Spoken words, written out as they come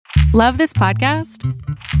Love this podcast?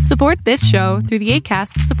 Support this show through the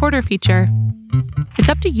Acast supporter feature. It's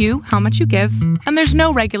up to you how much you give, and there's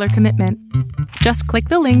no regular commitment. Just click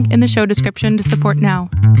the link in the show description to support now.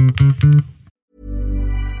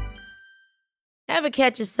 Ever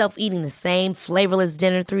catch yourself eating the same flavorless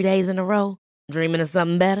dinner 3 days in a row? Dreaming of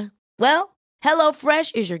something better? Well,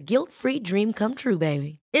 HelloFresh is your guilt-free dream come true,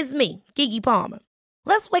 baby. It's me, Keke Palmer.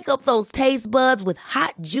 Let's wake up those taste buds with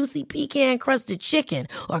hot, juicy pecan-crusted chicken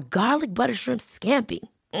or garlic butter shrimp scampi.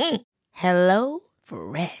 Hello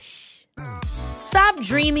Fresh. Stop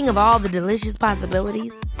dreaming of all the delicious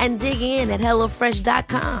possibilities and dig in at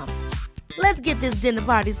HelloFresh.com. Let's get this dinner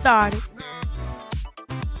party started.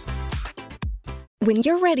 When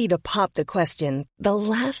you're ready to pop the question, the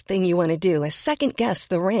last thing you want to do is second-guess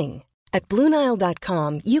the ring. At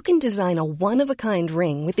BlueNile.com, you can design a one-of-a-kind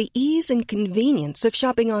ring with the ease and convenience of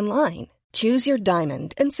shopping online. Choose your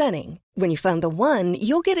diamond and setting. When you find the one,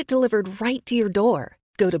 you'll get it delivered right to your door.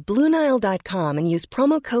 Go to BlueNile.com and use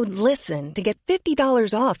promo code LISTEN to get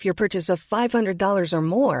 $50 off your purchase of $500 or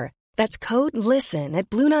more. That's code LISTEN at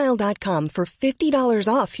BlueNile.com for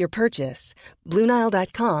 $50 off your purchase.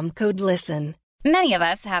 BlueNile.com, code LISTEN. Many of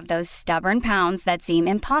us have those stubborn pounds that seem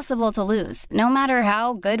impossible to lose, no matter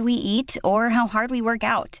how good we eat or how hard we work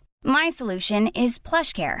out. My solution is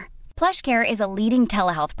PlushCare. PlushCare is a leading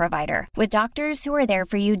telehealth provider with doctors who are there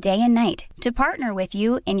for you day and night to partner with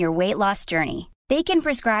you in your weight loss journey. They can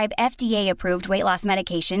prescribe FDA-approved weight loss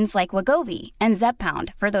medications like Wegovy and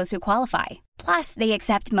Zepbound for those who qualify. Plus, they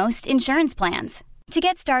accept most insurance plans. To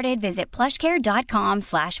get started, visit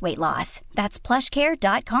plushcare.com/weightloss. That's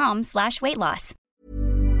plushcare.com/weightloss.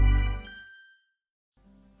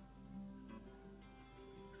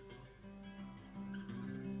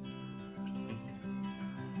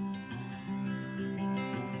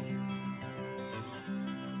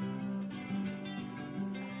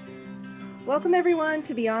 Welcome everyone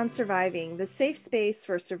to Beyond Surviving, the safe space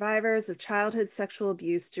for survivors of childhood sexual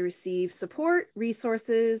abuse to receive support,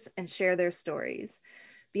 resources, and share their stories.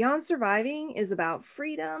 Beyond Surviving is about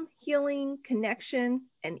freedom, healing, connection,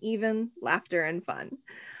 and even laughter and fun.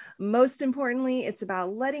 Most importantly, it's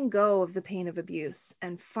about letting go of the pain of abuse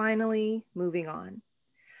and finally moving on.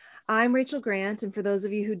 I'm Rachel Grant, and for those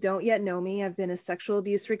of you who don't yet know me, I've been a sexual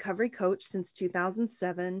abuse recovery coach since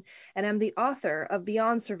 2007, and I'm the author of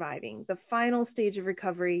Beyond Surviving, the final stage of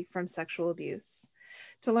recovery from sexual abuse.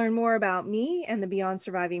 To learn more about me and the Beyond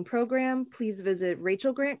Surviving program, please visit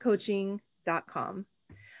rachelgrantcoaching.com.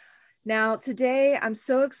 Now, today, I'm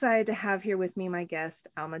so excited to have here with me my guest,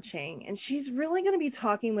 Alma Cheng, and she's really going to be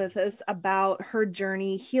talking with us about her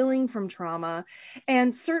journey healing from trauma,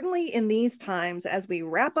 and certainly in these times, as we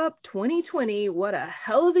wrap up 2020, what a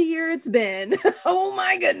hell of a year it's been. Oh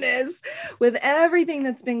my goodness. With everything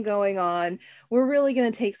that's been going on, we're really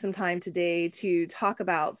going to take some time today to talk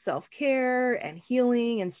about self-care and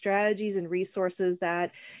healing and strategies and resources that,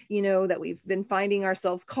 that we've been finding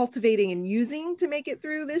ourselves cultivating and using to make it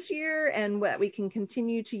through this year, and what we can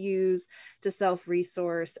continue to use to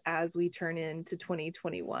self-resource as we turn into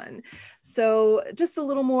 2021. So just a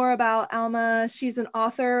little more about Alma. She's an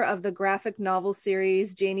author of the graphic novel series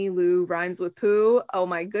Janie Lou Rhymes with Pooh. Oh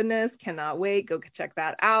my goodness, cannot wait. Go check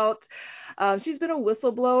that out. She's been a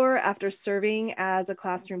whistleblower after serving as a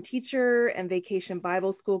classroom teacher and vacation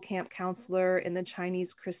Bible school camp counselor in the Chinese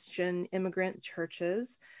Christian immigrant churches.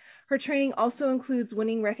 Her training also includes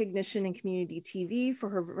winning recognition in community TV for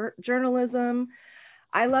her journalism.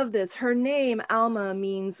 I love this. Her name, Alma,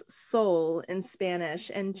 means soul in Spanish,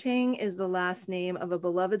 and Cheng is the last name of a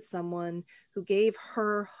beloved someone who gave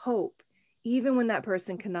her hope, even when that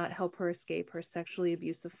person could not help her escape her sexually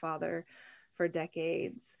abusive father for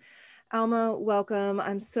decades. Alma, welcome.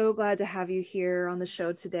 I'm so glad to have you here on the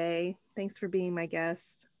show today. Thanks for being my guest.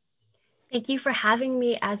 Thank you for having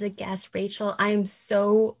me as a guest, Rachel. I am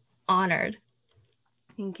so honored.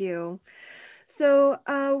 Thank you. So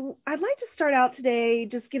I'd like to start out today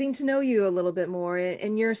just getting to know you a little bit more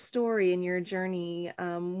and your story and your journey.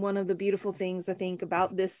 One of the beautiful things I think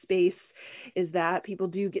about this space is that people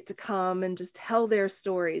do get to come and just tell their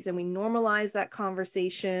stories, and we normalize that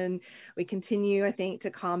conversation. We continue, I think, to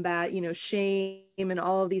combat, shame and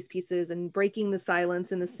all of these pieces and breaking the silence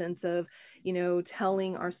in the sense of,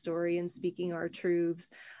 telling our story and speaking our truths.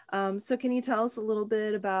 So can you tell us a little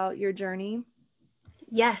bit about your journey?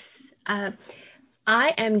 Yes.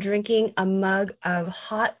 I am drinking a mug of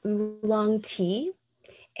hot oolong tea,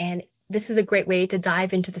 and this is a great way to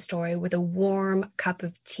dive into the story with a warm cup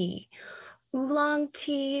of tea. Oolong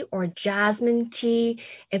tea or jasmine tea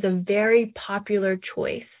is a very popular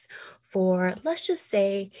choice for, let's just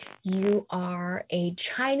say you are a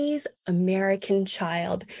Chinese American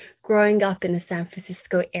child growing up in the San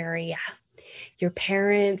Francisco area. Your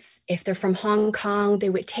parents, if they're from Hong Kong, they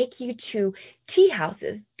would take you to tea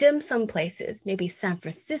houses, dim sum places, maybe San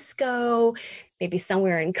Francisco, maybe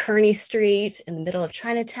somewhere in Kearny Street in the middle of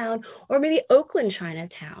Chinatown, or maybe Oakland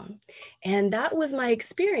Chinatown. And that was my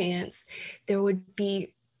experience. There would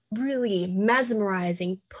be really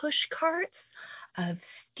mesmerizing push carts of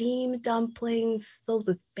steamed dumplings filled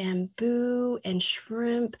with bamboo and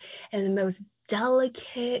shrimp and the most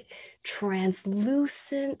delicate,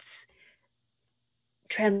 translucent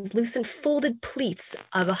folded pleats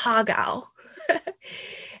of a hagao.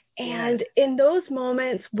 And in those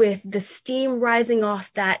moments with the steam rising off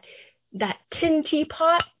that tin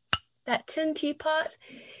teapot,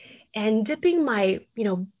 and dipping my,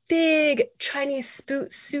 big Chinese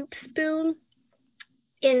soup spoon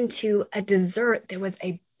into a dessert, there was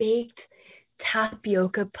a baked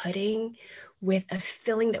tapioca pudding with a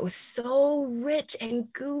filling that was so rich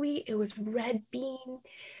and gooey. It was red bean.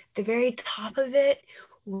 The very top of it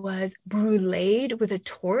was bruleed with a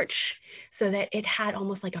torch so that it had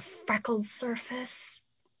almost like a freckled surface.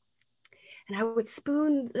 And I would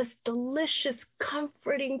spoon this delicious,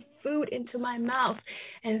 comforting food into my mouth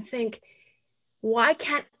and think, why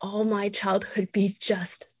can't all my childhood be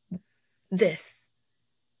just this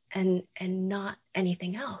and not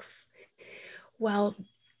anything else? Well,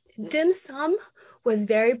 dim sum was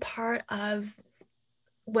part of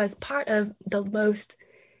the most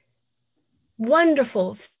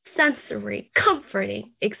wonderful, sensory,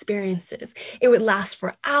 comforting experiences. It would last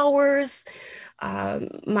for hours.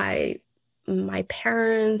 My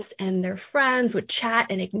parents and their friends would chat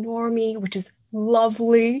and ignore me, which is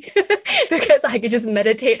lovely because I could just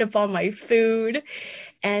meditate upon my food.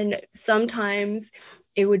 And sometimes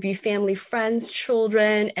it would be family, friends,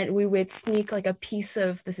 children, and we would sneak like a piece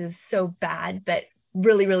of, this is so bad, but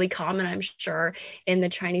really, really common, I'm sure, in the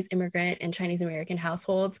Chinese immigrant and Chinese American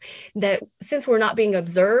households, that since we're not being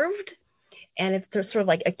observed, and it's sort of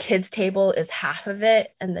like a kid's table is half of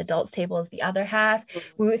it and the adult's table is the other half,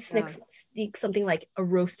 we would sneak something like a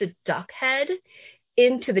roasted duck head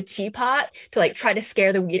into the teapot to like try to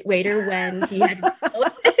scare the waiter when he had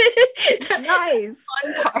nice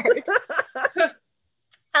fun part.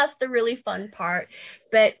 That's the really fun part.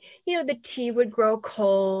 But the tea would grow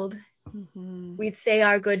cold. Mm-hmm. We'd say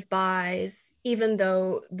our goodbyes, even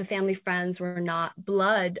though the family friends were not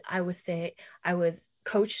blood. I was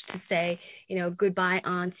coached to say, goodbye,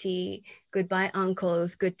 auntie, goodbye, uncle. It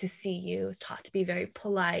was good to see you. Taught to be very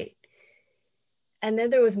polite. And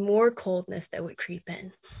then there was more coldness that would creep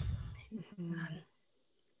in. Mm-hmm.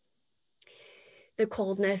 The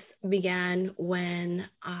coldness began when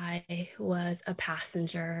I was a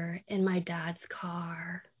passenger in my dad's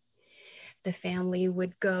car. The family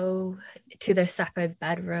would go to their separate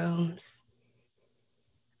bedrooms.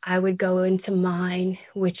 I would go into mine,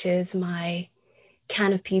 which is my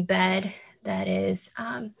canopy bed that is,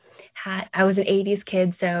 I was an 80s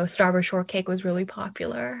kid, so Strawberry Shortcake was really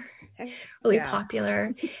popular.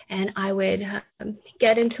 Popular. And I would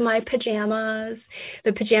get into my pajamas.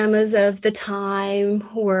 The pajamas of the time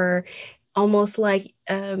were almost like,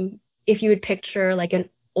 if you would picture like an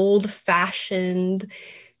old-fashioned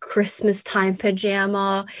Christmas time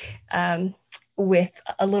pajama with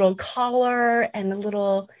a little collar and a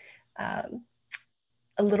little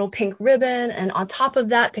pink ribbon. And on top of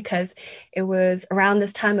that, because it was around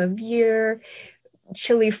this time of year,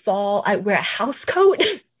 chilly fall, I'd wear a house coat.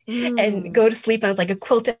 And go to sleep. And it was like a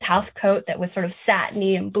quilted house coat that was sort of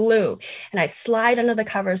satiny and blue. And I'd slide under the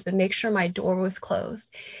covers to make sure my door was closed.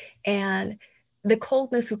 And the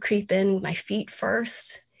coldness would creep in my feet first.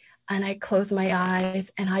 And I'd close my eyes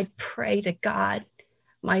and I'd pray to God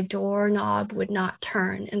my doorknob would not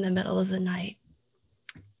turn in the middle of the night.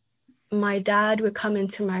 My dad would come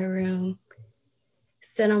into my room,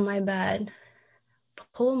 sit on my bed,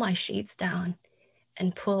 pull my sheets down,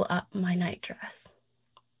 and pull up my nightdress.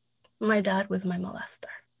 My dad was my molester.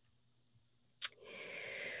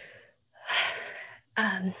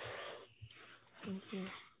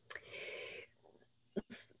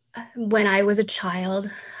 When I was a child,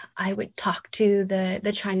 I would talk to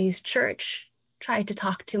the Chinese church, try to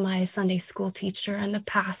talk to my Sunday school teacher and the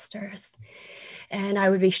pastors, and I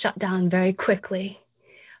would be shut down very quickly.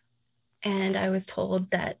 And I was told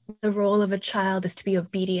that the role of a child is to be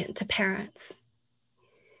obedient to parents.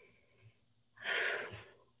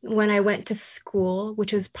 When I went to school,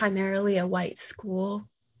 which was primarily a white school,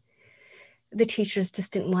 the teachers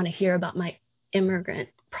just didn't want to hear about my immigrant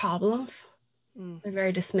problems. They're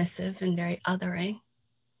very dismissive and very othering.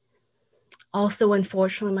 Also,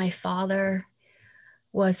 unfortunately, my father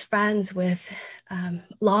was friends with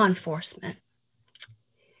law enforcement.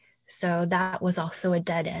 So that was also a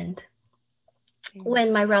dead end.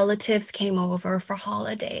 When my relatives came over for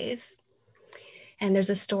holidays, and there's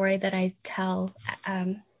a story that I tell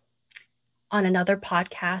on another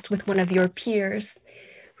podcast with one of your peers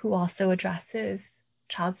who also addresses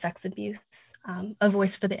child sex abuse, A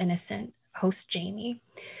Voice for the Innocent, host Jamie.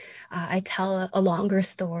 I tell a longer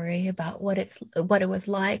story about what it was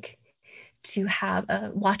like to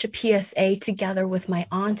watch a PSA together with my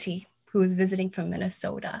auntie who was visiting from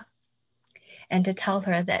Minnesota, and to tell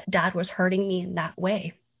her that Dad was hurting me in that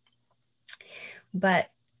way. But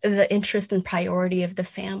the interest and priority of the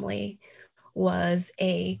family was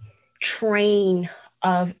a train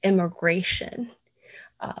of immigration,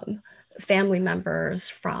 family members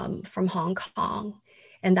from Hong Kong,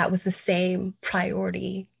 and that was the same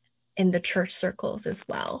priority in the church circles as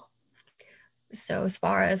well. So as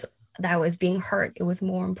far as that was being hurt, it was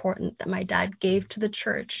more important that my dad gave to the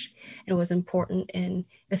church. It was important in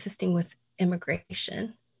assisting with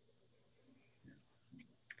immigration.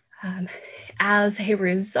 As a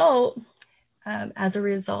result,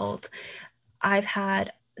 I've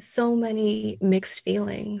had so many mixed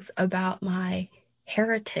feelings about my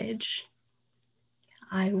heritage.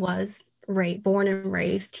 I was born and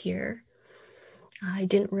raised here. I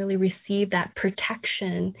didn't really receive that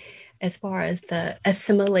protection as far as the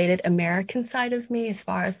assimilated American side of me, as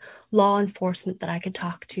far as law enforcement that I could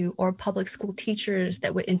talk to or public school teachers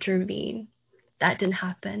that would intervene. That didn't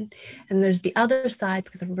happen. And there's the other side,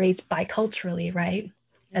 because I'm raised biculturally, right?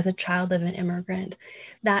 As a child of an immigrant,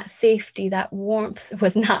 that safety, that warmth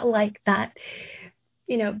was not like that,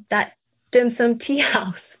 that dim sum tea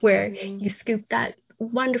house where you scoop that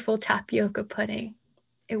wonderful tapioca pudding.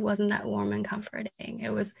 It wasn't that warm and comforting. It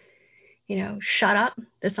was, shut up.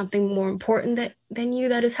 There's something more important than you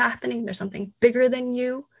that is happening. There's something bigger than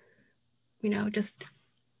you. Just,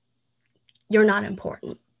 you're not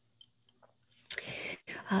important.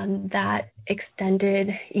 That extended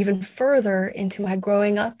even further into my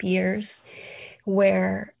growing up years,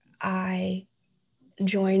 where I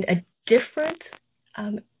joined a different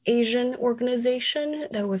Asian organization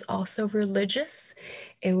that was also religious.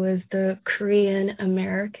 It was the Korean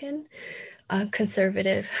American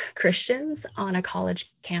conservative Christians on a college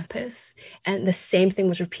campus. And the same thing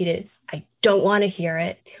was repeated. I don't want to hear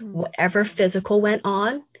it. Whatever physical went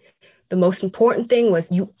on, the most important thing was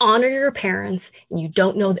you honor your parents and you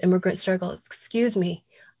don't know the immigrant struggle. Excuse me,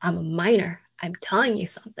 I'm a minor. I'm telling you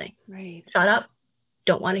something. Right. Shut up.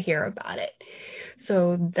 Don't want to hear about it.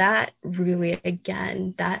 So that really,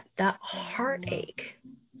 again, that heartache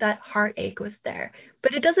was there.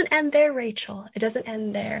 But it doesn't end there, Rachel. It doesn't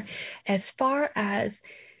end there. As far as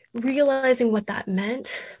realizing what that meant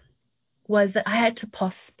was that I had to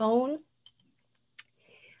postpone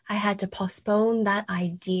that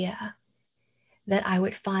idea that I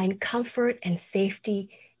would find comfort and safety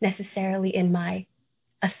necessarily in my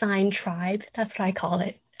assigned tribe. That's what I call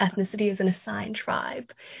it. Ethnicity is an assigned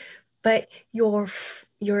tribe. But your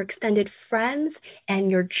extended friends and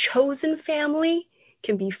your chosen family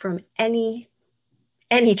can be from any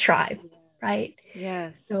tribe, right?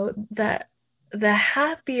 Yes. So the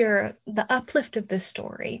uplift of this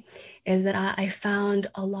story is that I found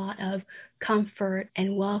a lot of comfort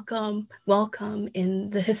and welcome in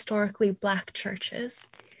the historically Black churches,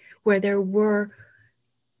 where there were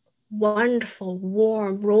wonderful,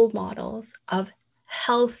 warm role models of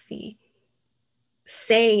healthy,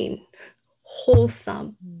 sane,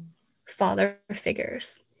 wholesome father figures.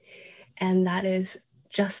 And that is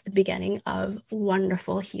just the beginning of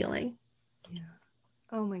wonderful healing. Yeah.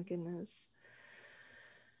 Oh my goodness.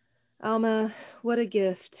 Alma, what a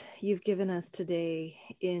gift you've given us today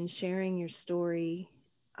in sharing your story.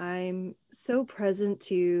 I'm so present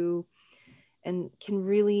to and can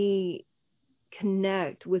really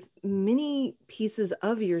connect with many pieces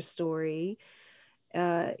of your story,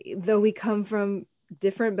 though we come from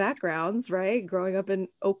different backgrounds, right? Growing up in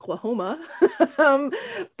Oklahoma.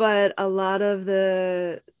 But a lot of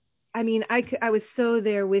I was so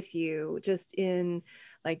there with you, just in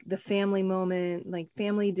like the family moment, like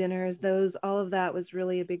family dinners, all of that was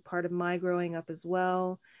really a big part of my growing up as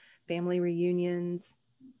well. Family reunions.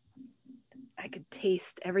 I could taste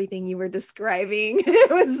everything you were describing.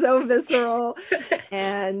 It was so visceral.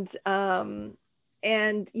 And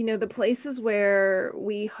the places where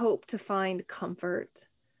we hope to find comfort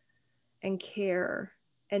and care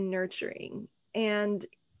and nurturing. And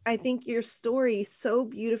I think your story so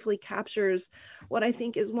beautifully captures what I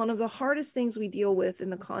think is one of the hardest things we deal with in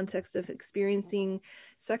the context of experiencing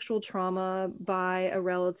sexual trauma by a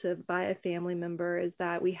relative, by a family member, is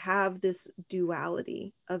that we have this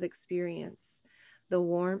duality of experience, the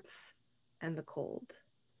warmth and the cold,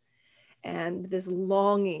 and this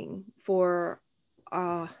longing for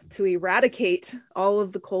to eradicate all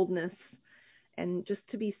of the coldness and just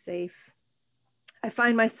to be safe. I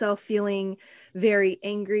find myself feeling very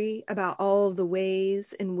angry about all of the ways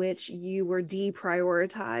in which you were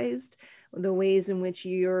deprioritized, the ways in which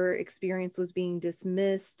your experience was being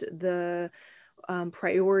dismissed, the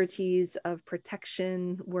priorities of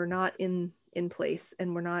protection were not in place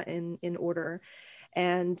and were not in order.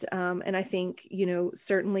 And I think,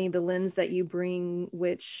 certainly the lens that you bring,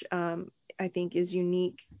 which I think is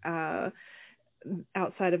unique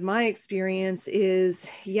outside of my experience, is,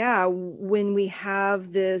 when we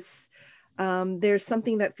have this, there's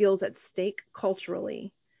something that feels at stake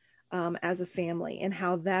culturally as a family, and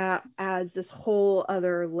how that adds this whole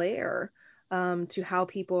other layer to how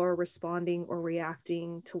people are responding or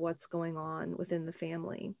reacting to what's going on within the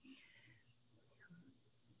family.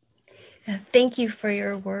 Thank you for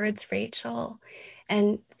your words, Rachel.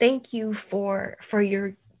 And thank you for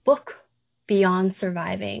your book, Beyond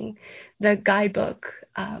Surviving, the guidebook.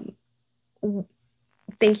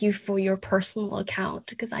 Thank you for your personal account,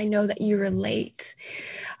 because I know that you relate.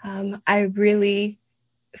 I really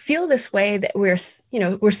feel this way, that we're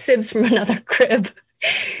sibs from another crib.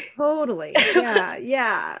 Totally.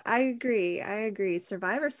 Yeah. I agree.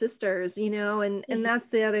 Survivor sisters, and that's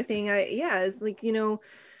the other thing. It's like,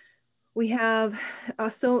 we have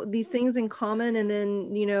so these things in common, and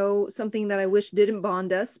then, something that I wish didn't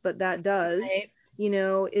bond us, but that does, right.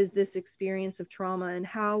 Is this experience of trauma, and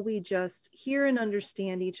how we just hear and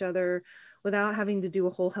understand each other without having to do a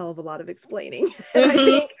whole hell of a lot of explaining.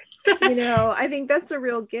 Mm-hmm. I think that's a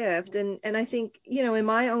real gift. And I think, in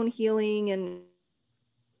my own healing and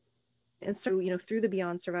so, through the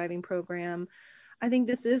Beyond Surviving program, I think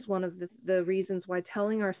this is one of the reasons why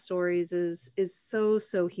telling our stories is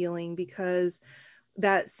so healing, because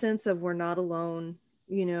that sense of we're not alone,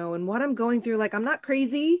 and what I'm going through, like, I'm not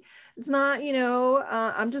crazy. It's not,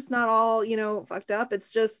 I'm just not all, fucked up. It's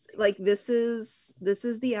just like, this is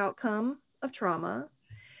the outcome of trauma.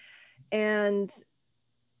 And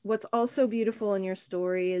what's also beautiful in your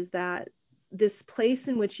story is that this place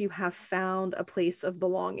in which you have found a place of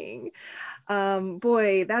belonging.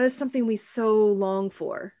 Boy, that is something we so long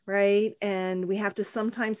for, right? And we have to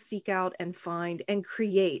sometimes seek out and find and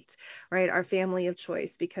create, right, our family of choice,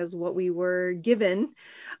 because what we were given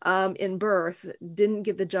in birth didn't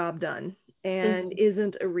get the job done, and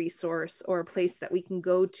isn't a resource or a place that we can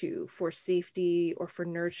go to for safety or for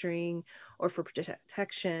nurturing or for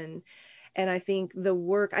protection. And I think the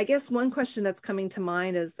work, I guess one question that's coming to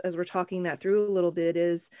mind as we're talking that through a little bit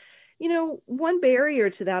is, one barrier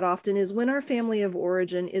to that often is when our family of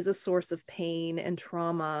origin is a source of pain and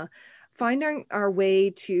trauma, finding our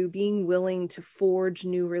way to being willing to forge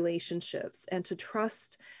new relationships and to trust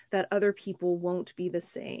that other people won't be the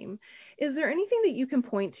same. Is there anything that you can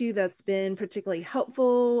point to that's been particularly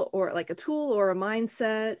helpful, or like a tool or a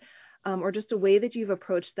mindset, or just a way that you've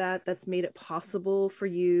approached that's made it possible for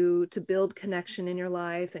you to build connection in your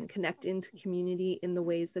life and connect into community in the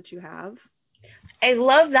ways that you have? I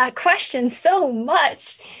love that question so much.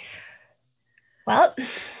 Well,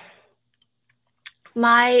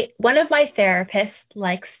 one of my therapists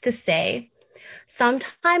likes to say,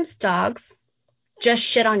 sometimes dogs just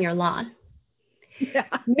shit on your lawn. Yeah.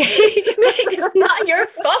 It's not your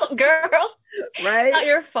fault, girl. Right? Not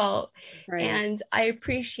your fault. Right. And I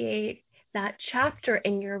appreciate that chapter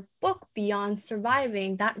in your book, Beyond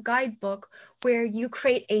Surviving, that guidebook, where you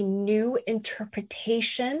create a new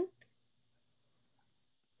interpretation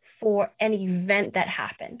for an event that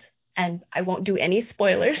happened. And I won't do any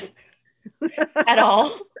spoilers at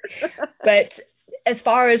all. But as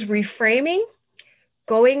far as reframing,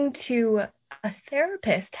 going to a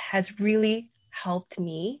therapist has really helped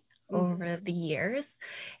me over the years.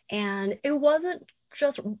 And it wasn't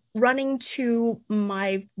just running to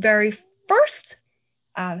my very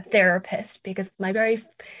first therapist, because my very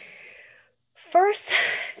first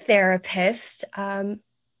therapist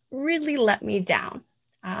really let me down.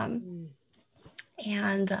 And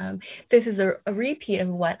this is a repeat of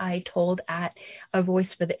what I told at A Voice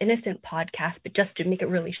for the Innocent podcast, but just to make it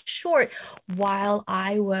really short, while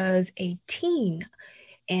I was a teen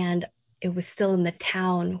and it was still in the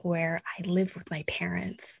town where I lived with my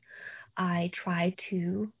parents, I tried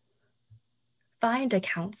to find a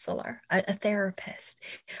counselor, a therapist,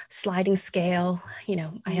 sliding scale.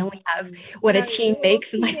 I only have what a teen makes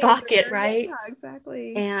in my pocket, right? Yeah,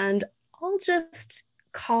 exactly. And I'll just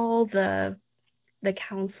call the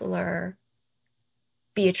counselor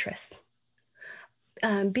Beatrice.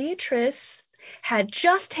 Beatrice had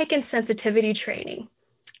just taken sensitivity training.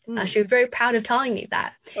 She was very proud of telling me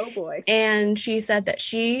that. Oh, boy. And she said that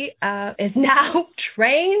she is now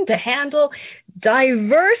trained to handle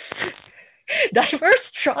diverse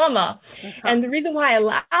trauma. And the reason why I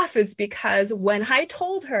laugh is because when I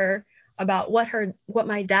told her about what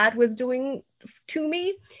my dad was doing to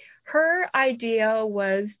me, her idea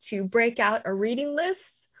was to break out a reading list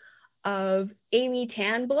of Amy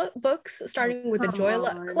Tan books, starting with the Joy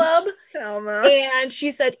Luck Club. And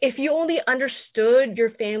she said, if you only understood your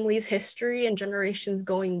family's history and generations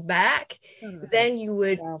going back, then you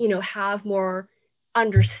would, have more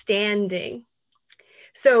understanding.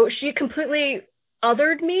 So she completely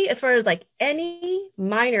othered me as far as like any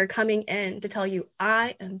minor coming in to tell you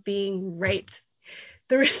I am being raped.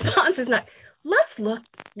 The response is not, let's look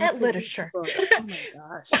at literature. Oh my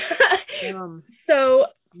gosh. So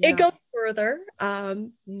it goes further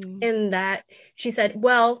in that she said,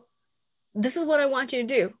 well, this is what I want you to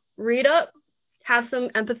do. Read up, have some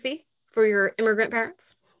empathy for your immigrant parents.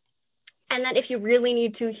 And then if you really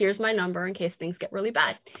need to, here's my number in case things get really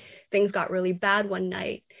bad. Things got really bad one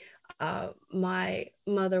night. My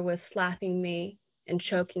mother was slapping me and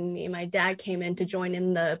choking me. My dad came in to join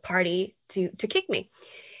in the party to kick me.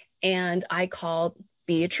 And I called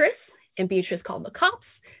Beatrice, and Beatrice called the cops.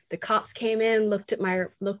 The cops came in, looked at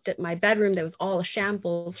my bedroom. There was all a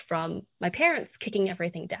shambles from my parents kicking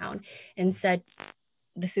everything down, and said,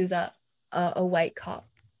 "This is a white cop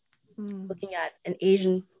looking at an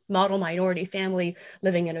Asian model minority family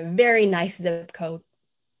living in a very nice zip code."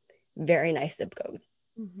 Very nice zip code.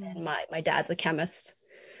 And my dad's a chemist.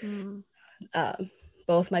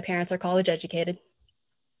 Both my parents are college educated.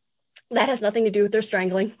 That has nothing to do with their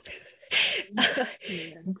strangling.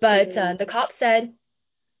 But the cop said,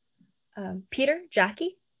 Peter,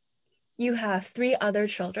 Jackie, you have 3 other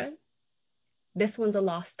children. This one's a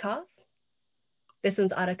lost cause. This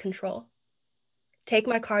one's out of control. Take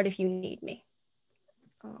my card if you need me.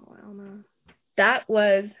 Oh, Alma. That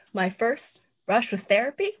was my first brush with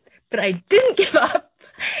therapy, but I didn't give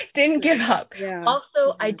up. Yeah.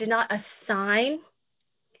 Also, I did not assign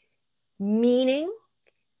meaning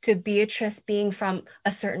to Beatrice being from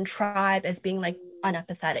a certain tribe as being like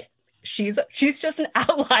unempathetic. She's just an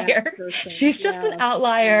outlier. She's just an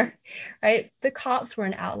outlier, right? The cops were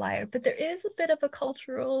an outlier, but there is a bit of a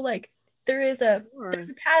cultural, there's a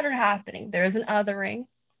pattern happening. There is an othering.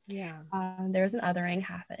 Yeah. There's an othering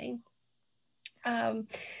happening. Wow.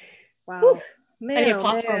 Whew. Man, I need to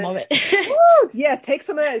pause for a moment. Woo! Yeah, take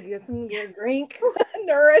some of that. Get some drink,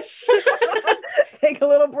 nourish. Take a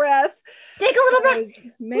little breath.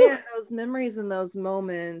 Man, those memories and those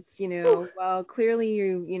moments, while clearly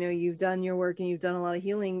you've done your work and you've done a lot of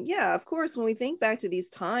healing. Yeah, of course, when we think back to these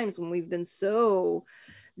times when we've been so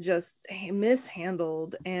just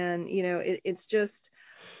mishandled, and it's just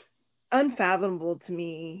unfathomable to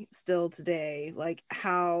me still today, like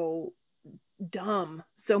how dumb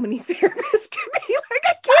so many therapists can be. Like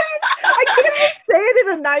I can't even say it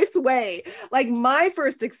in a nice way. Like my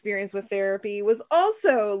first experience with therapy was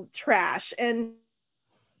also trash and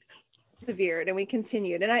persevered, and we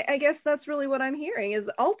continued. And I guess that's really what I'm hearing is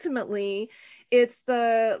ultimately it's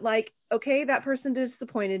the okay, that person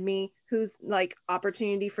disappointed me, who's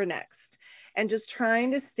opportunity for next. And just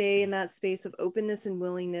trying to stay in that space of openness and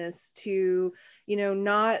willingness to,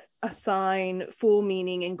 not assign full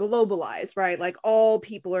meaning and globalize, right? Like all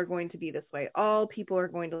people are going to be this way. All people are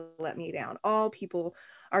going to let me down. All people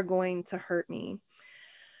are going to hurt me.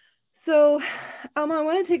 So I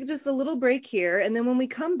want to take just a little break here. And then when we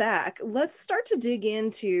come back, let's start to dig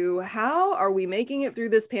into how are we making it through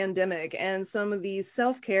this pandemic and some of these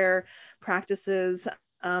self-care practices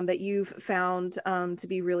that you've found to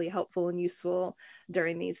be really helpful and useful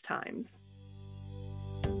during these times.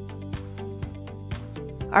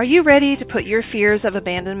 Are you ready to put your fears of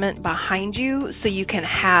abandonment behind you so you can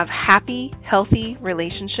have happy, healthy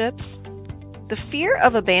relationships? The fear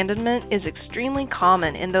of abandonment is extremely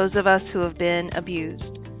common in those of us who have been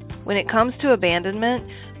abused. When it comes to abandonment,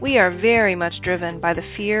 we are very much driven by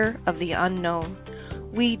the fear of the unknown.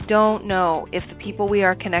 We don't know if the people we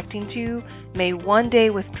are connecting to may one day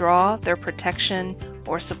withdraw their protection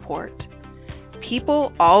or support.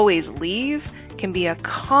 People always leave can be a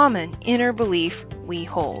common inner belief we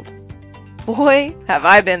hold. Boy, have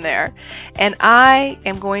I been there. And I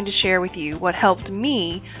am going to share with you what helped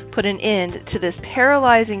me put an end to this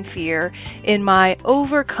paralyzing fear in my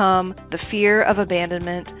Overcome the Fear of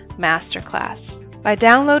Abandonment Masterclass. By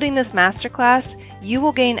downloading this masterclass, you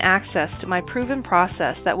will gain access to my proven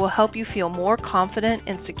process that will help you feel more confident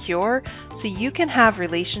and secure so you can have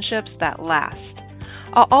relationships that last.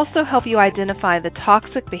 I'll also help you identify the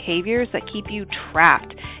toxic behaviors that keep you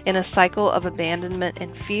trapped in a cycle of abandonment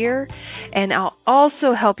and fear, and I'll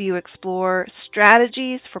also help you explore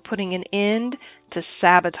strategies for putting an end to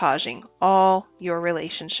sabotaging all your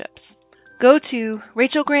relationships. Go to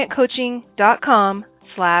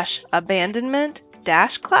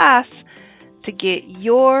rachelgrantcoaching.com/abandonment-class to get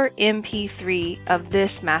your MP3 of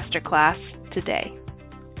this masterclass today.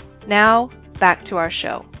 Now, back to our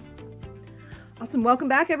show. Awesome. Welcome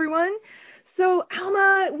back, everyone. So,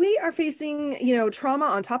 Alma, we are facing, trauma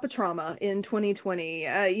on top of trauma in 2020.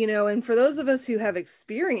 And for those of us who have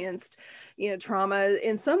experienced, trauma,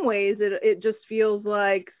 in some ways, it just feels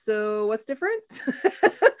like, so what's different?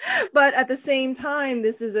 But at the same time,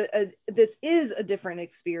 this is a different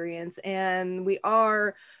experience, and we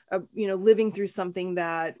are, living through something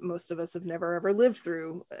that most of us have never ever lived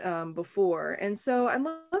through before. And so, I'd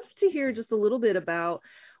love to hear just a little bit about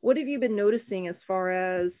what have you been noticing as far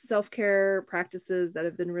as self-care practices that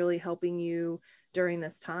have been really helping you during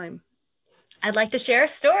this time? I'd like to share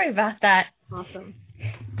a story about that. Awesome.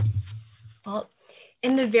 Well,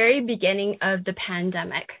 in the very beginning of the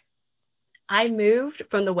pandemic, I moved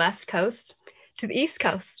from the West Coast to the East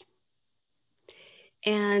Coast.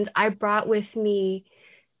 And I brought with me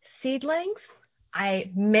seedlings. I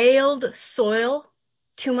mailed soil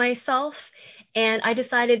to myself. And I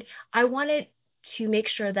decided I wanted to make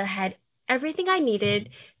sure that I had everything I needed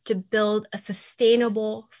to build a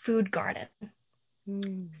sustainable food garden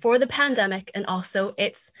for the pandemic. And also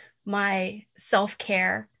it's my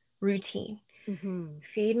self-care routine.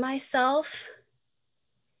 Feed myself.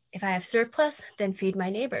 If I have surplus, then feed my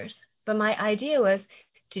neighbors. But my idea was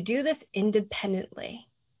to do this independently.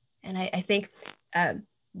 And I think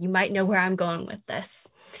you might know where I'm going with this.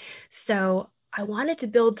 So I wanted to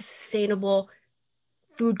build a sustainable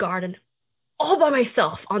food garden all by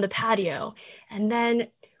myself on the patio. And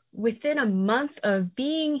then within a month of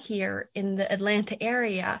being here in the Atlanta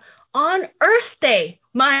area, on Earth Day,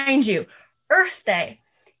 mind you, Earth Day,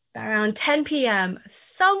 around 10 p.m.,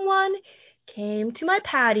 someone came to my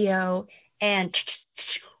patio and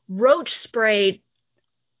roach sprayed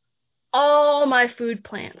all my food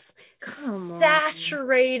plants,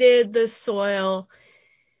 saturated the soil,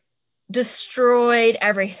 destroyed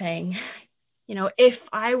everything. If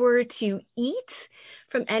I were to eat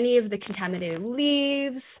from any of the contaminated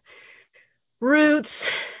leaves, roots,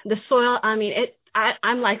 the soil,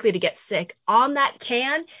 I'm likely to get sick. On that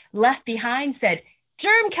can, left behind said,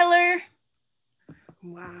 germ killer.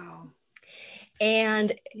 Wow.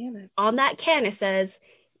 And on that can, it says,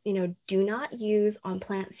 do not use on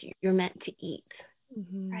plants you're meant to eat.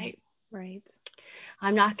 Right? Right.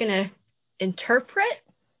 I'm not going to interpret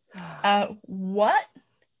what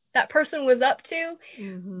that person was up to,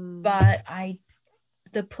 but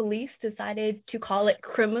the police decided to call it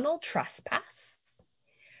criminal trespass,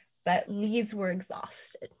 but leaves were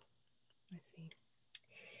exhausted. I see.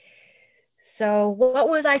 So what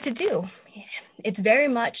was I to do? It's very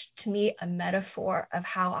much, to me, a metaphor of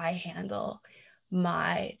how I handle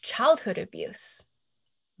my childhood abuse.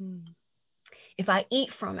 If I eat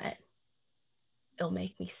from it, it'll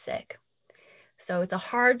make me sick. So it's a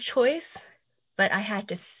hard choice, but I had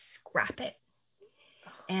to scrap it.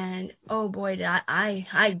 And oh boy, did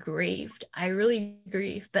I grieved. I really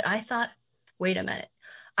grieved. But I thought, wait a minute.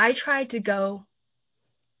 I tried to go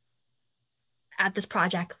at this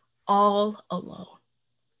project all alone.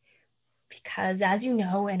 Because as you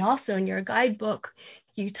know, and also in your guidebook,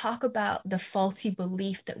 you talk about the faulty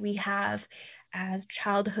belief that we have as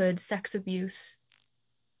childhood sex abuse,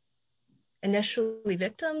 initially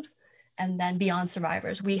victims, and then beyond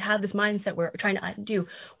survivors. We have this mindset we're trying to undo.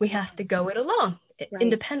 We have to go it alone,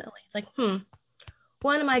 independently. It's like,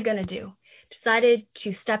 what am I going to do? Decided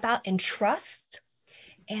to step out and trust.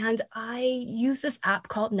 And I use this app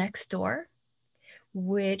called Nextdoor,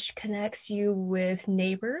 which connects you with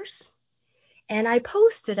neighbors. And I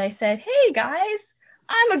posted, I said, hey guys,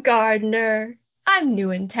 I'm a gardener. I'm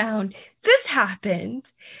new in town. This happened.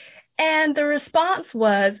 And the response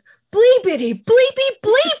was, bleepity, bleepy,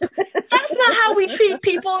 bleep. That's not how we treat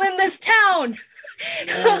people in this town.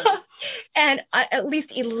 And at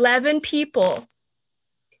least 11 people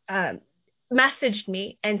messaged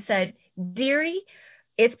me and said, Dearie,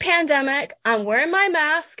 it's pandemic. I'm wearing my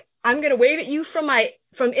mask. I'm going to wave at you from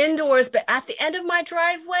indoors, but at the end of my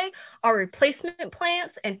driveway are replacement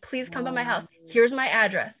plants, and please come by my house. Here's my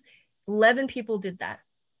address. 11 people did that.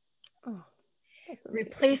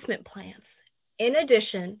 Replacement plants. In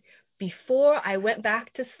addition, before I went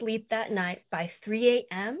back to sleep that night by 3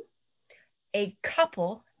 a.m., a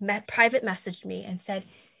couple private messaged me and said,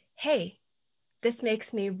 hey, this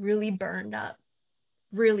makes me really burned up.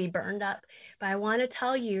 really burned up. But I want to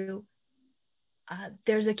tell you,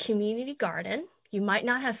 there's a community garden. You might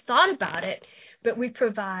not have thought about it, but we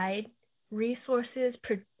provide resources,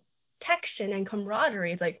 protection, and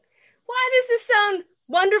camaraderie. Like, why does this sound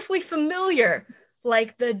wonderfully familiar?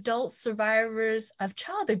 Like the adult survivors of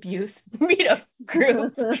child abuse meetup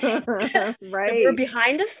group. Right. We're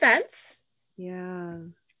behind a fence. Yeah.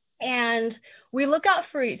 And we look out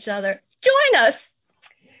for each other. Join us.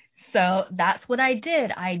 So that's what I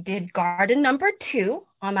did. I did garden number 2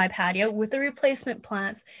 on my patio with the replacement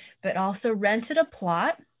plants, but also rented a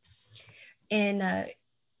plot in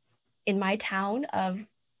my town of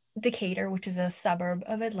Decatur, which is a suburb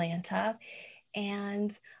of Atlanta.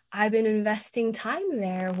 And I've been investing time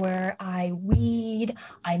there where I weed,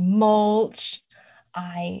 I mulch,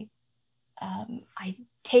 I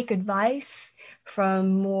take advice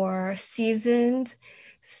from more seasoned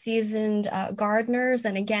gardeners.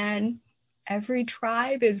 And again, every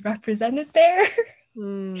tribe is represented there.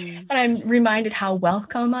 And I'm reminded how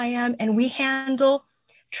welcome I am. And we handle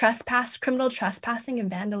criminal trespassing and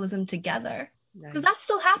vandalism together. Because that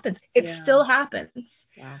still happens. It still happens.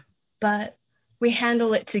 Wow. But we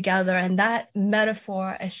handle it together. And that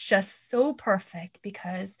metaphor is just so perfect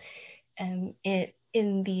because in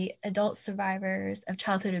the adult survivors of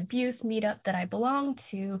childhood abuse meetup that I belong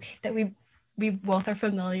to, that we both are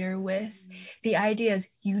familiar with, the idea is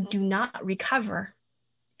you do not recover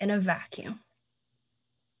in a vacuum.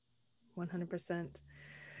 100%.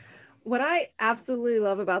 What I absolutely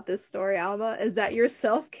love about this story, Alma, is that your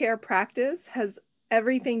self-care practice has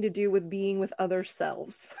everything to do with being with other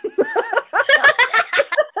selves.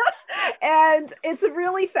 And it's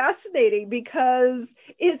really fascinating because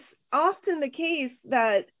it's often the case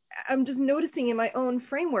that I'm just noticing in my own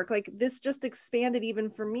framework, like this just expanded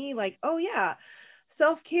even for me, like, oh yeah,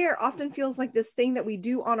 self-care often feels like this thing that we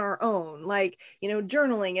do on our own, like,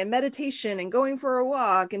 journaling and meditation and going for a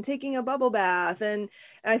walk and taking a bubble bath. And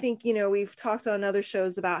I think, we've talked on other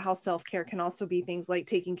shows about how self-care can also be things like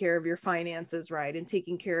taking care of your finances, right? And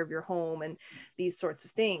taking care of your home and these sorts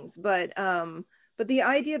of things. But the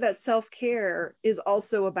idea that self-care is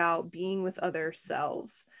also about being with other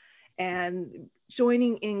selves and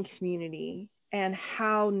joining in community and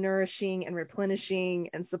how nourishing and replenishing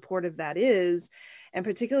and supportive that is. And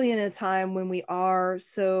particularly in a time when we are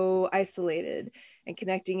so isolated and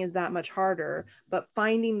connecting is that much harder, but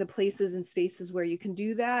finding the places and spaces where you can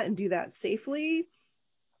do that and do that safely,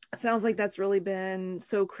 it sounds like that's really been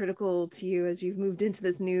so critical to you as you've moved into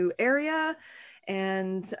this new area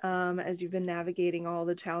and as you've been navigating all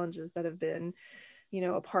the challenges that have been,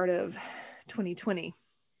 a part of 2020.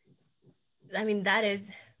 I mean, that is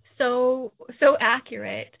so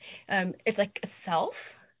accurate. It's like a self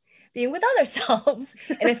being with other selves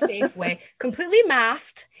in a safe way, completely masked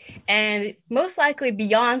and most likely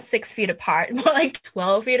beyond 6 feet apart, more like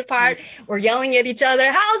 12 feet apart. We're yelling at each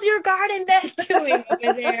other, how's your garden bed doing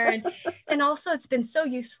over there? And also it's been so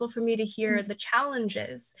useful for me to hear the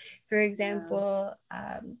challenges. For example,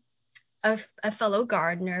 a fellow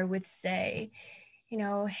gardener would say,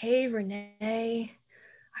 hey, Renee,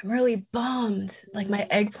 I'm really bummed. Like my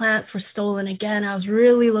eggplants were stolen again. I was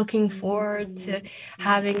really looking forward to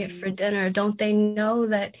having it for dinner. Don't they know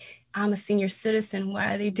that I'm a senior citizen?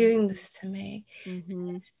 Why are they doing this to me?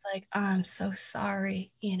 It's like, I'm so sorry.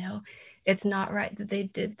 It's not right that they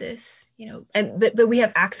did this. But we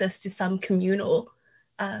have access to some communal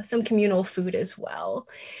food as well.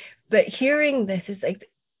 But hearing this is like,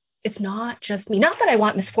 it's not just me. Not that I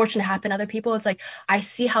want misfortune to happen to other people. It's like I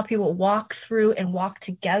see how people walk through and walk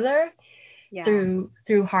together through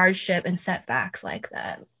hardship and setbacks like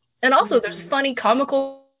that. And also there's funny,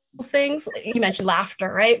 comical things. You mentioned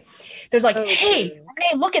laughter, right? There's like, hey,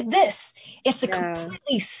 Renee, look at this. It's a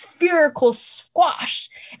completely spherical squash.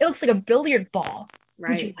 It looks like a billiard ball. Right.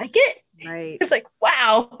 Would you like it? Right. It's like,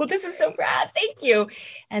 wow, this is so rad. Thank you.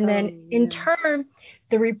 And then in turn,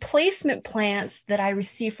 the replacement plants that I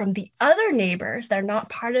receive from the other neighbors that are not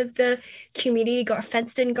part of the community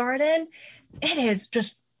fenced-in garden, it is just,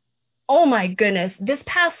 oh my goodness. This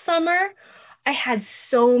past summer, I had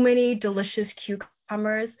so many delicious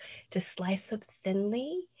cucumbers to slice up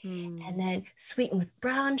thinly and then sweeten with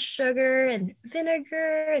brown sugar and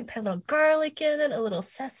vinegar and put a little garlic in it, a little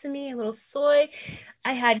sesame, a little soy.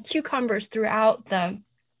 I had cucumbers throughout the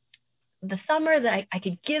summer that I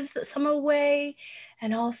could give some away.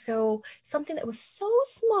 And also something that was so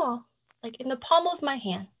small, like in the palm of my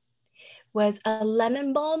hand, was a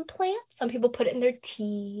lemon balm plant. Some people put it in their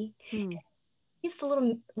tea. Use the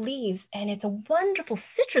little leaves, and it's a wonderful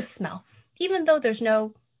citrus smell, even though there's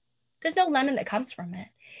no lemon that comes from it.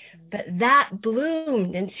 But that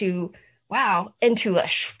bloomed into wow, into a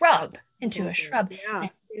shrub. Yeah. And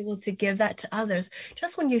able to give that to others.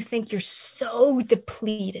 Just when you think you're so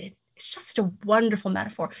depleted, it's just a wonderful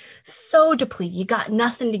metaphor. So depleted, you got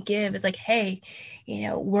nothing to give. It's like, hey,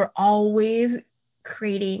 we're always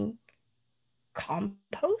creating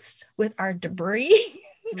compost with our debris.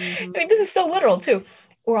 Mm-hmm. I mean, this is so literal too.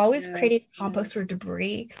 We're always creating compost or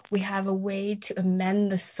debris. We have a way to amend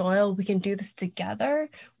the soil. We can do this together.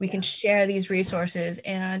 We can share these resources.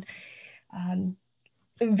 And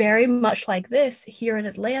very much like this, here in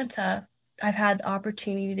Atlanta, I've had the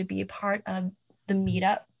opportunity to be a part of the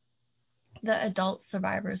meetup, the adult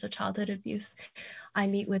survivors of childhood abuse. I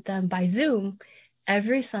meet with them by Zoom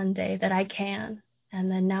every Sunday that I can.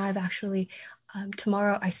 And then now I've actually,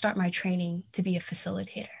 tomorrow I start my training to be a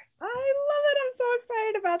facilitator. I love it. I'm so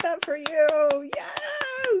excited about that for you. Yes.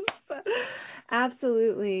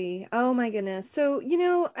 Absolutely. Oh my goodness. So,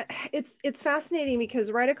 it's fascinating because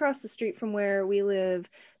right across the street from where we live,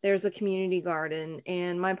 there's a community garden,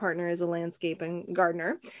 and my partner is a landscaping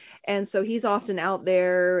gardener. And so he's often out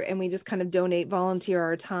there, and we just kind of volunteer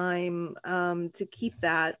our time to keep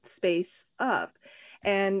that space up.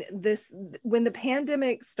 And when the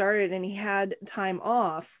pandemic started and he had time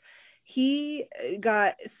off, he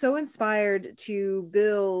got so inspired to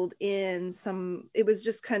build in it was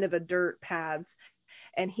just kind of a dirt pads.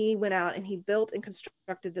 And he went out and he built and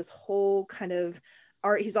constructed this whole kind of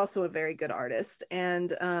art. He's also a very good artist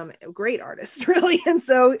and a great artist, really. And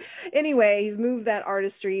so anyway, he's moved that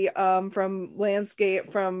artistry from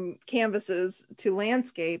canvases to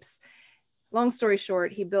landscapes. Long story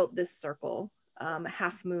short, he built this circle,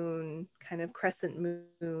 half moon, kind of crescent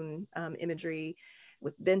moon imagery,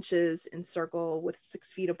 with benches in circle with 6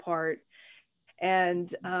 feet apart, and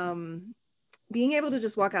being able to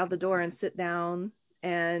just walk out the door and sit down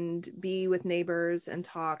and be with neighbors and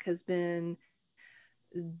talk has been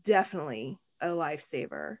definitely a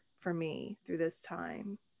lifesaver for me through this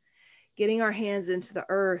time. Getting our hands into the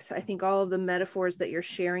earth, I think all of the metaphors that you're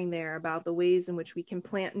sharing there about the ways in which we can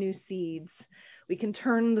plant new seeds, we can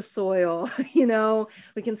turn the soil,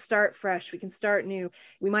 we can start fresh, we can start new.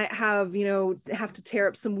 We might have to tear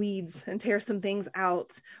up some weeds and tear some things out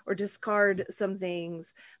or discard some things,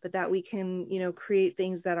 but that we can, create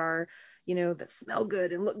things that are, that smell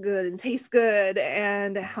good and look good and taste good,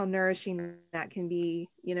 and how nourishing that can be,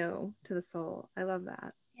 to the soul. I love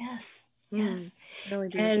that. Yes. Yes. Really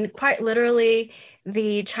and quite literally,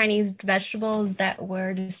 the Chinese vegetables that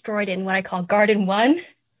were destroyed in what I call Garden 1.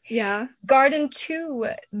 Yeah. Garden 2,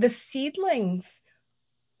 the seedlings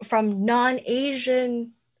from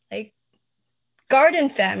non-Asian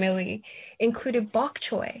garden family included bok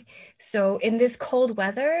choy. So in this cold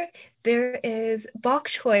weather, there is bok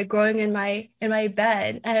choy growing in my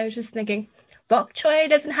bed, and I was just thinking, bok choy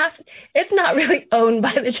it's not really owned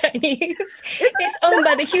by the Chinese. It's owned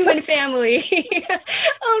by the human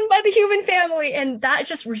family. And that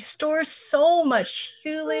just restores so much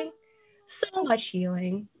healing.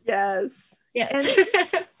 Yes. Yeah.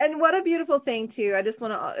 And what a beautiful thing too. I just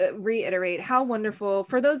want to reiterate how wonderful,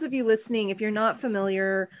 for those of you listening, if you're not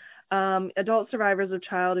familiar, Adult Survivors of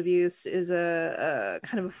Child Abuse is a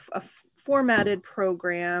kind of a formatted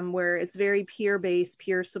program where it's very peer-based,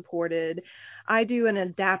 peer-supported. I do an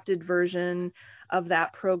adapted version of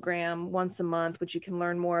that program once a month, which you can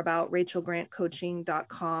learn more about,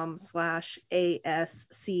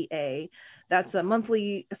 rachelgrantcoaching.com/ASCA. That's a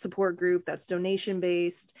monthly support group that's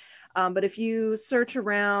donation-based. But if you search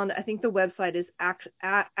around, I think the website is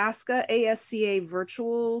ASCA, ASCA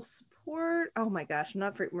Virtual Support. Oh my gosh, I'm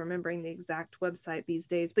not remembering the exact website these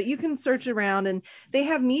days, but you can search around and they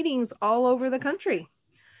have meetings all over the country.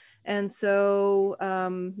 And so,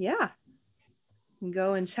 you can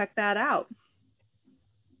go and check that out.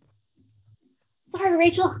 Sorry,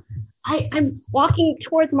 Rachel. I'm walking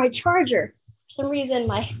towards my charger. For some reason,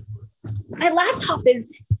 my laptop is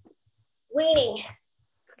waiting.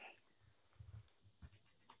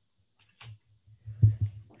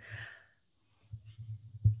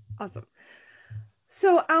 Awesome.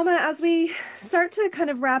 So, Alma, as we start to kind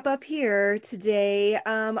of wrap up here today,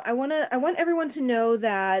 I want everyone to know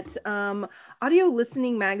that Audio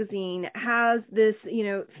Listening Magazine has this,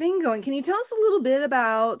 thing going. Can you tell us a little bit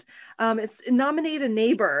about it's Nominate a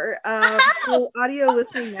Neighbor for Audio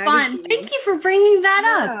Listening Magazine? Fun. Thank you for bringing that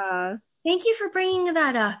up. Thank you for bringing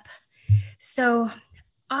that up. So,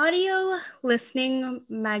 Audio Listening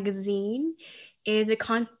Magazine is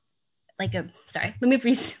let me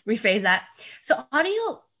rephrase that. So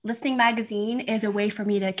Audio Listening Magazine is a way for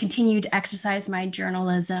me to continue to exercise my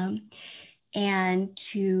journalism and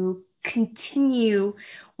to continue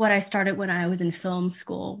what I started when I was in film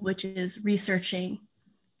school, which is researching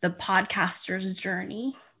the podcaster's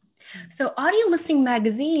journey. So Audio Listening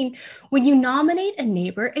Magazine, when you nominate a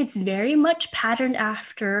neighbor, it's very much patterned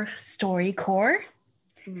after StoryCorps,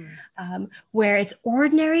 where it's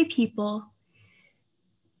ordinary people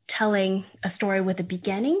telling a story with a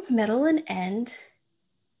beginning, middle, and end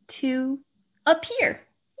to appear.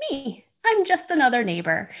 Me, I'm just another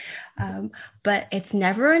neighbor. But it's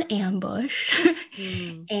never an ambush.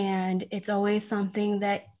 And it's always something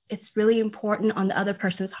that it's really important on the other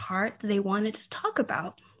person's heart that they wanted to talk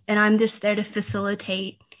about. And I'm just there to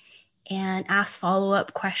facilitate and ask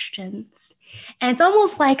follow-up questions. And it's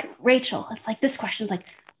almost like, Rachel, it's like this question, like,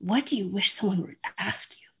 what do you wish someone would ask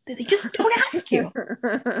you? They just don't ask you.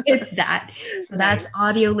 It's that. So that's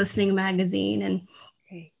Audio Listening Magazine. And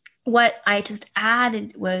what I just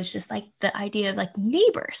added was just like the idea of like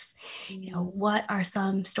neighbors. You know, what are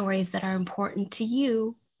some stories that are important to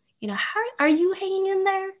you? You know, how are you hanging in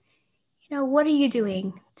there? You know, what are you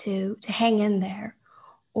doing to hang in there?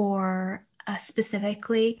 Or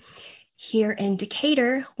specifically here in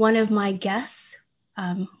Decatur, one of my guests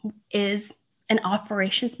is an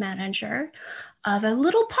operations manager of a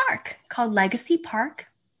little park called Legacy Park.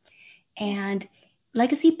 And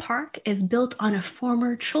Legacy Park is built on a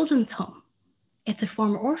former children's home. It's a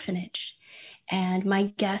former orphanage. And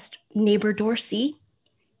my guest, neighbor Dorsey,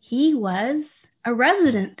 he was a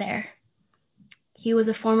resident there. He was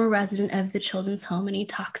a former resident of the children's home, and he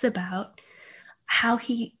talks about how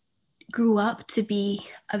he grew up to be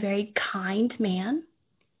a very kind man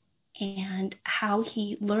and how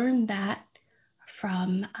he learned that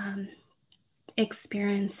from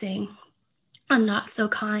experiencing a not so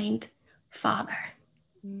kind father.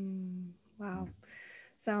 Wow.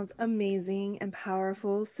 Sounds amazing and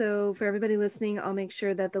powerful. So for everybody listening, I'll make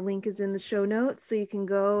sure that the link is in the show notes so you can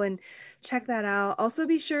go and check that out. Also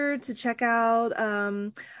be sure to check out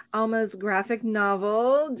Alma's graphic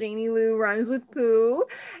novel, Janie Lou Rhymes with Pooh,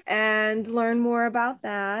 and learn more about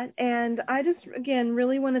that. And I just, again,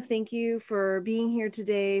 really want to thank you for being here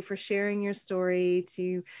today, for sharing your story,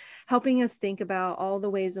 to helping us think about all the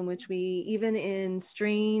ways in which we, even in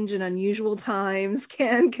strange and unusual times,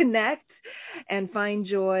 can connect and find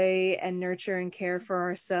joy and nurture and care for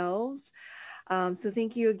ourselves. So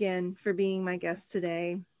thank you again for being my guest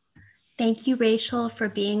today. Thank you, Rachel, for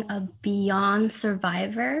being a Beyond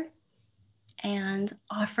survivor and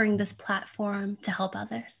offering this platform to help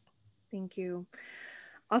others. Thank you.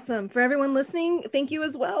 Awesome. For everyone listening, thank you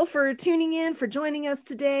as well for tuning in, for joining us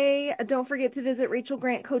today. Don't forget to visit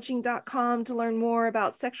rachelgrantcoaching.com to learn more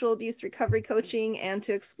about sexual abuse recovery coaching and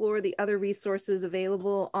to explore the other resources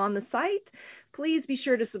available on the site. Please be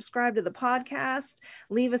sure to subscribe to the podcast,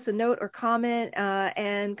 leave us a note or comment,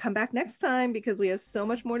 and come back next time because we have so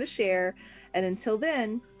much more to share. And until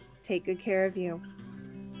then, take good care of you.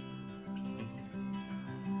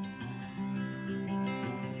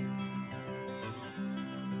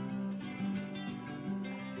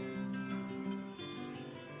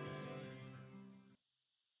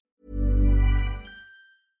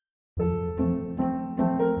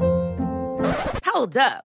 Hold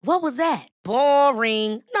up. What was that?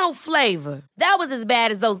 Boring. No flavor. That was as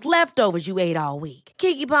bad as those leftovers you ate all week.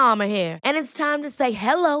 Keke Palmer here. And it's time to say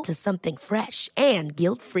hello to something fresh and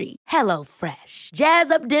guilt-free. HelloFresh.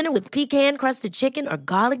 Jazz up dinner with pecan-crusted chicken or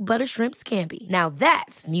garlic butter shrimp scampi. Now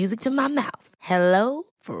that's music to my mouth.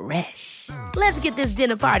 HelloFresh. Let's get this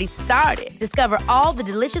dinner party started. Discover all the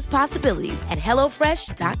delicious possibilities at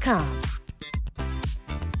HelloFresh.com.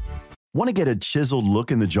 Want to get a chiseled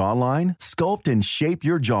look in the jawline? Sculpt and shape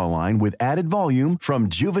your jawline with added volume from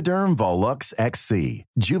Juvederm Volux XC.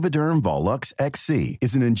 Juvederm Volux XC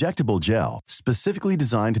is an injectable gel specifically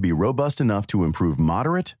designed to be robust enough to improve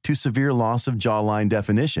moderate to severe loss of jawline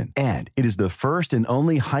definition. And it is the first and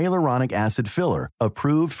only hyaluronic acid filler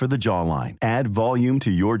approved for the jawline. Add volume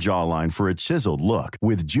to your jawline for a chiseled look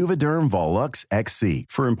with Juvederm Volux XC.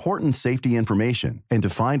 For important safety information and to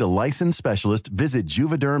find a licensed specialist, visit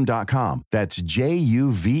Juvederm.com. That's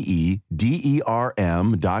Juvederm.com.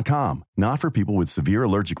 Not for people with severe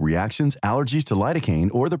allergic reactions, allergies to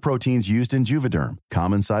lidocaine, or the proteins used in Juvederm.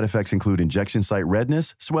 Common side effects include injection site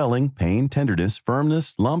redness, swelling, pain, tenderness,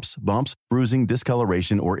 firmness, lumps, bumps, bruising,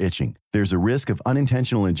 discoloration, or itching. There's a risk of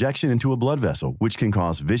unintentional injection into a blood vessel, which can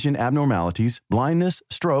cause vision abnormalities, blindness,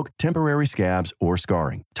 stroke, temporary scabs, or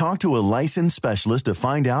scarring. Talk to a licensed specialist to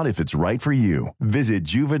find out if it's right for you. Visit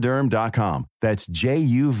Juvederm.com. That's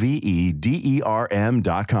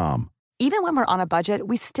Juvederm.com. Even when we're on a budget,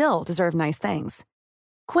 we still deserve nice things.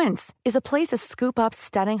 Quince is a place to scoop up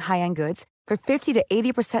stunning high-end goods for 50 to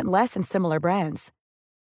 80% less than similar brands.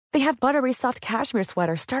 They have buttery soft cashmere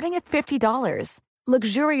sweaters starting at $50,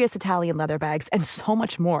 luxurious Italian leather bags, and so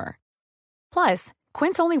much more. Plus,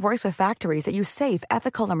 Quince only works with factories that use safe,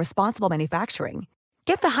 ethical, and responsible manufacturing.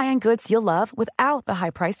 Get the high-end goods you'll love without the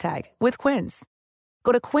high price tag with Quince.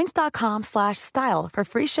 Go to quince.com/style for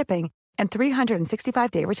free shipping and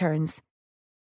 365-day returns.